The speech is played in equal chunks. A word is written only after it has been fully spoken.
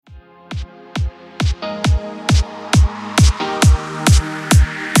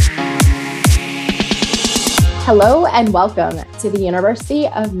Hello and welcome to the University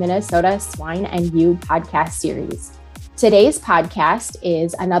of Minnesota Swine and You podcast series. Today's podcast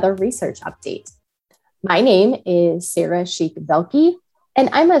is another research update. My name is Sarah Sheik-Velke, and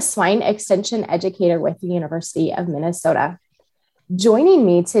I'm a swine extension educator with the University of Minnesota. Joining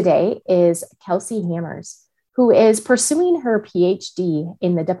me today is Kelsey Hammers, who is pursuing her PhD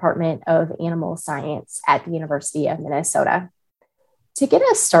in the Department of Animal Science at the University of Minnesota. To get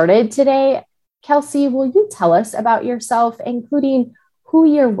us started today, Kelsey, will you tell us about yourself, including who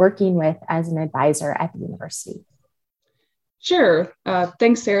you're working with as an advisor at the university? Sure.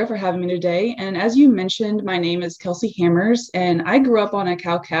 Thanks, Sarah, for having me today. And as you mentioned, my name is Kelsey Hammers, and I grew up on a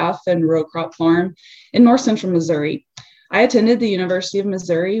cow-calf and row crop farm in north central Missouri. I attended the University of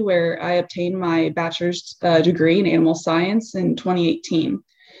Missouri, where I obtained my bachelor's degree in animal science in 2018.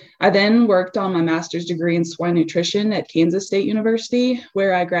 I then worked on my master's degree in swine nutrition at Kansas State University,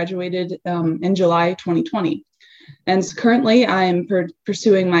 where I graduated in July 2020. And currently, I'm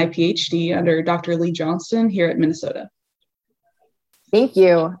pursuing my PhD under Dr. Lee Johnston here at Minnesota. Thank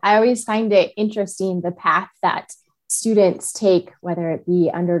you. I always find it interesting the path that students take, whether it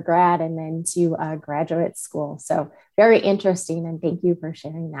be undergrad and then to graduate school. So very interesting, and thank you for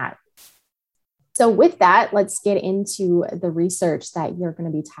sharing that. So with that, let's get into the research that you're going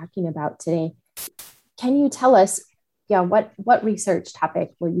to be talking about today. Can you tell us, what research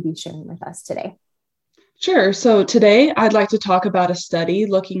topic will you be sharing with us today? Sure. So today I'd like to talk about a study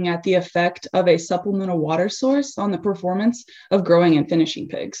looking at the effect of a supplemental water source on the performance of growing and finishing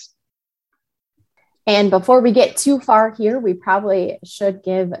pigs. And before we get too far here, we probably should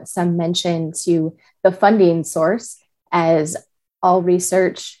give some mention to the funding source, as all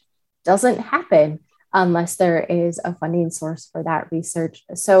research doesn't happen unless there is a funding source for that research.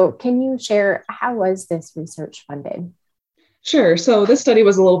 So can you share, how was this research funded? Sure. So this study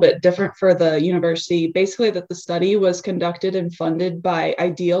was a little bit different for the university. Basically, that the study was conducted and funded by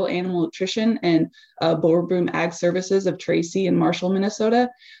Ideal Animal Nutrition and Boardroom Ag Services of Tracy and Marshall, Minnesota.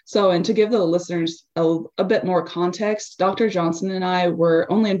 So, and to give the listeners a bit more context, Dr. Johnson and I were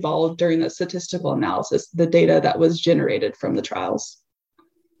only involved during the statistical analysis, the data that was generated from the trials.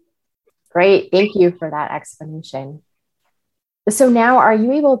 Great. Thank you for that explanation. So now, are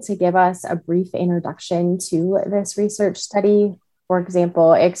you able to give us a brief introduction to this research study? For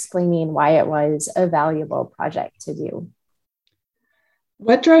example, explaining why it was a valuable project to do.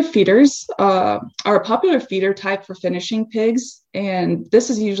 Wet dry feeders are a popular feeder type for finishing pigs, and this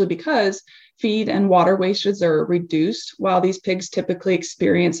is usually because feed and water wastage are reduced, while these pigs typically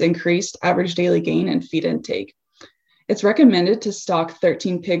experience increased average daily gain in feed intake. It's recommended to stock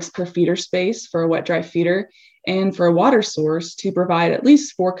 13 pigs per feeder space for a wet dry feeder and for a water source to provide at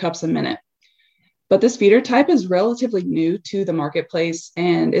least 4 cups a minute. But this feeder type is relatively new to the marketplace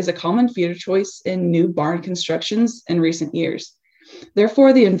and is a common feeder choice in new barn constructions in recent years.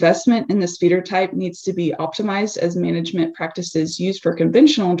 Therefore, the investment in this feeder type needs to be optimized, as management practices used for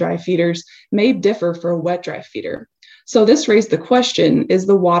conventional dry feeders may differ for a wet dry feeder. So this raised the question, is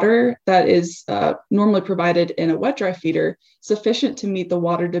the water that is normally provided in a wet dry feeder sufficient to meet the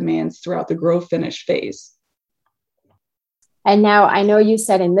water demands throughout the grow finish phase? And now, I know you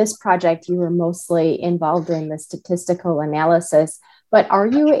said in this project you were mostly involved in the statistical analysis, but are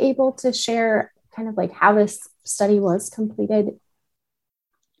you able to share kind of like how this study was completed?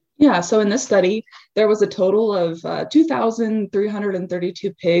 Yeah, so in this study, there was a total of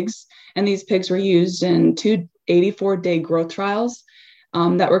 2,332 pigs, and these pigs were used in 2 84-day growth trials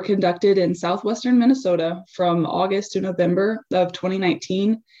that were conducted in southwestern Minnesota from August to November of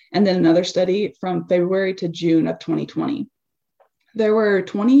 2019, and then another study from February to June of 2020. There were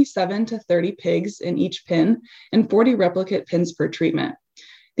 27 to 30 pigs in each pen and 40 replicate pens per treatment.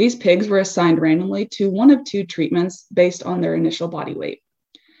 These pigs were assigned randomly to one of 2 treatments based on their initial body weight.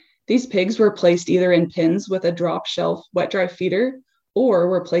 These pigs were placed either in pens with a drop shelf wet dry feeder, or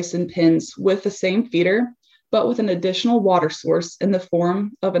were placed in pens with the same feeder, but with an additional water source in the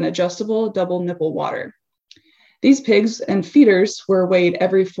form of an adjustable double nipple water. These pigs and feeders were weighed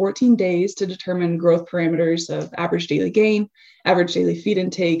every 14 days to determine growth parameters of average daily gain, average daily feed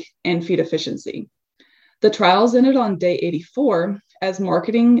intake, and feed efficiency. The trials ended on day 84 as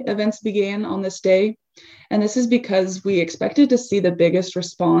marketing events began on this day. And this is because we expected to see the biggest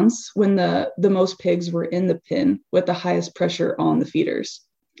response when the most pigs were in the pen with the highest pressure on the feeders.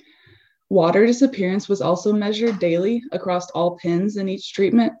 Water disappearance was also measured daily across all pens in each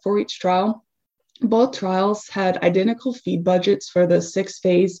treatment for each trial. Both trials had identical feed budgets for the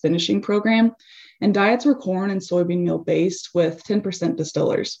 6-phase finishing program, and diets were corn and soybean meal based with 10%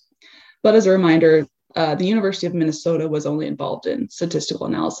 distillers. But as a reminder, the University of Minnesota was only involved in statistical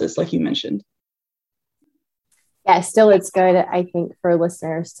analysis, like you mentioned. Yeah, still it's good, I think, for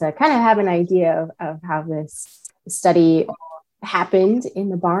listeners to kind of have an idea of how this study happened in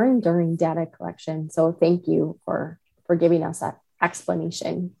the barn during data collection. So thank you for giving us that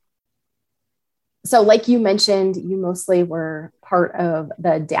explanation. So like you mentioned, you mostly were part of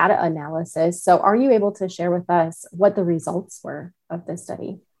the data analysis. So are you able to share with us what the results were of this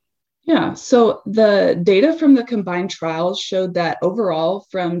study? Yeah, so the data from the combined trials showed that overall,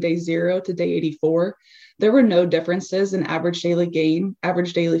 from day 0 to day 84, there were no differences in average daily gain,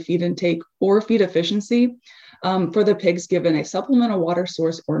 average daily feed intake, or feed efficiency for the pigs given a supplemental water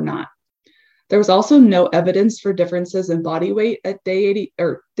source or not. There was also no evidence for differences in body weight at day 80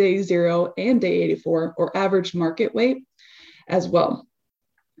 or day 0 and day 84, or average market weight as well.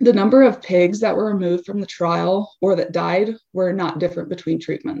 The number of pigs that were removed from the trial or that died were not different between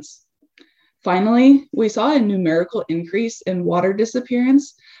treatments. Finally, we saw a numerical increase in water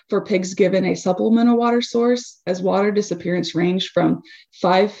disappearance for pigs given a supplemental water source, as water disappearance ranged from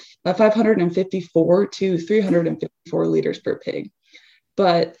 554 to 354 liters per pig.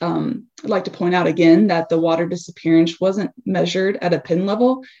 But I'd like to point out again that the water disappearance wasn't measured at a pin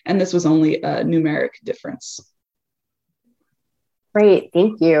level, and this was only a numeric difference. Great,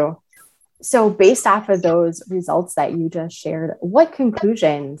 thank you. So based off of those results that you just shared, what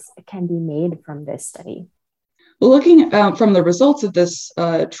conclusions can be made from this study? Well, looking from the results of this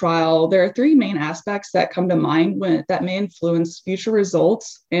trial, there are 3 main aspects that come to mind that may influence future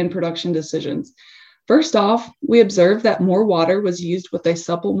results and production decisions. First off, we observed that more water was used with a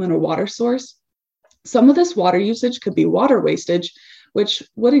supplemental water source. Some of this water usage could be water wastage, which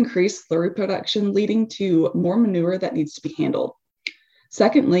would increase slurry production, leading to more manure that needs to be handled.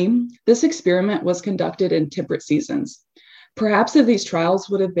 Secondly, this experiment was conducted in temperate seasons. Perhaps if these trials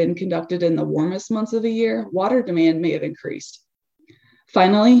would have been conducted in the warmest months of the year, water demand may have increased.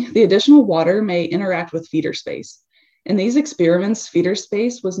 Finally, the additional water may interact with feeder space. In these experiments, feeder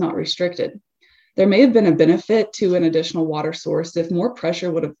space was not restricted. There may have been a benefit to an additional water source if more pressure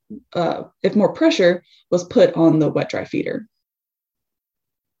was put on the wet-dry feeder.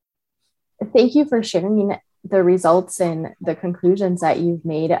 Thank you for sharing the results and the conclusions that you've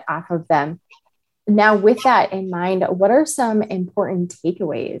made off of them. Now, with that in mind, what are some important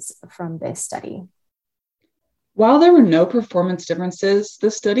takeaways from this study? While there were no performance differences, the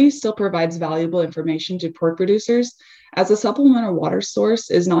study still provides valuable information to pork producers, as a supplemental water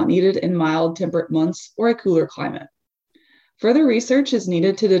source is not needed in mild temperate months or a cooler climate. Further research is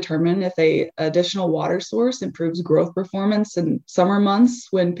needed to determine if an additional water source improves growth performance in summer months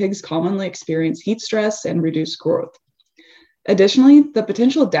when pigs commonly experience heat stress and reduced growth. Additionally, the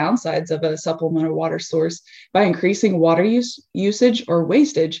potential downsides of a supplemental water source by increasing water usage or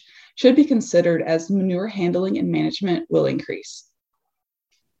wastage should be considered as manure handling and management will increase.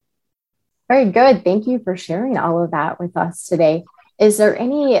 Very good. Thank you for sharing all of that with us today. Is there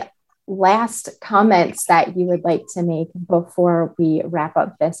any last comments that you would like to make before we wrap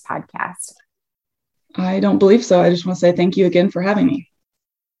up this podcast? I don't believe so. I just want to say thank you again for having me.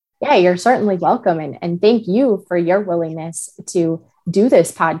 Yeah, you're certainly welcome. And thank you for your willingness to do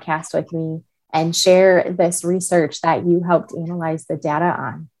this podcast with me and share this research that you helped analyze the data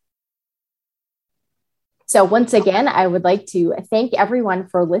on. So once again, I would like to thank everyone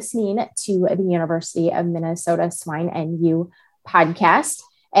for listening to the University of Minnesota Swine and You podcast.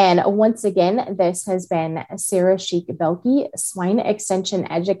 And once again, this has been Sarah Sheik-Belke, swine extension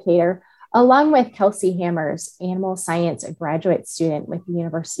educator, along with Kelsey Hammers, animal science graduate student with the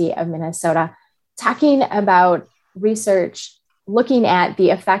University of Minnesota, talking about research looking at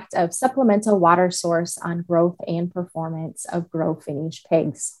the effect of supplemental water source on growth and performance of grow-finished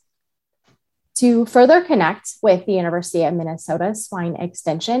pigs. To further connect with the University of Minnesota Swine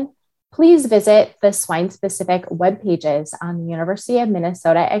Extension, please visit the swine-specific web pages on the University of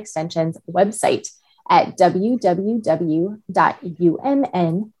Minnesota Extension's website at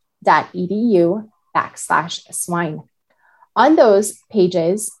www.umn.edu/swine. On those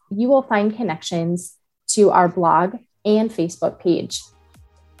pages, you will find connections to our blog and Facebook page.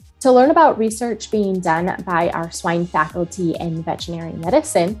 To learn about research being done by our swine faculty in veterinary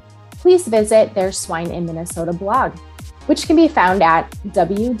medicine, please visit their Swine in Minnesota blog, which can be found at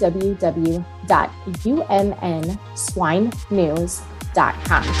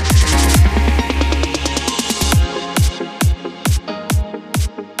www.umnswinenews.com.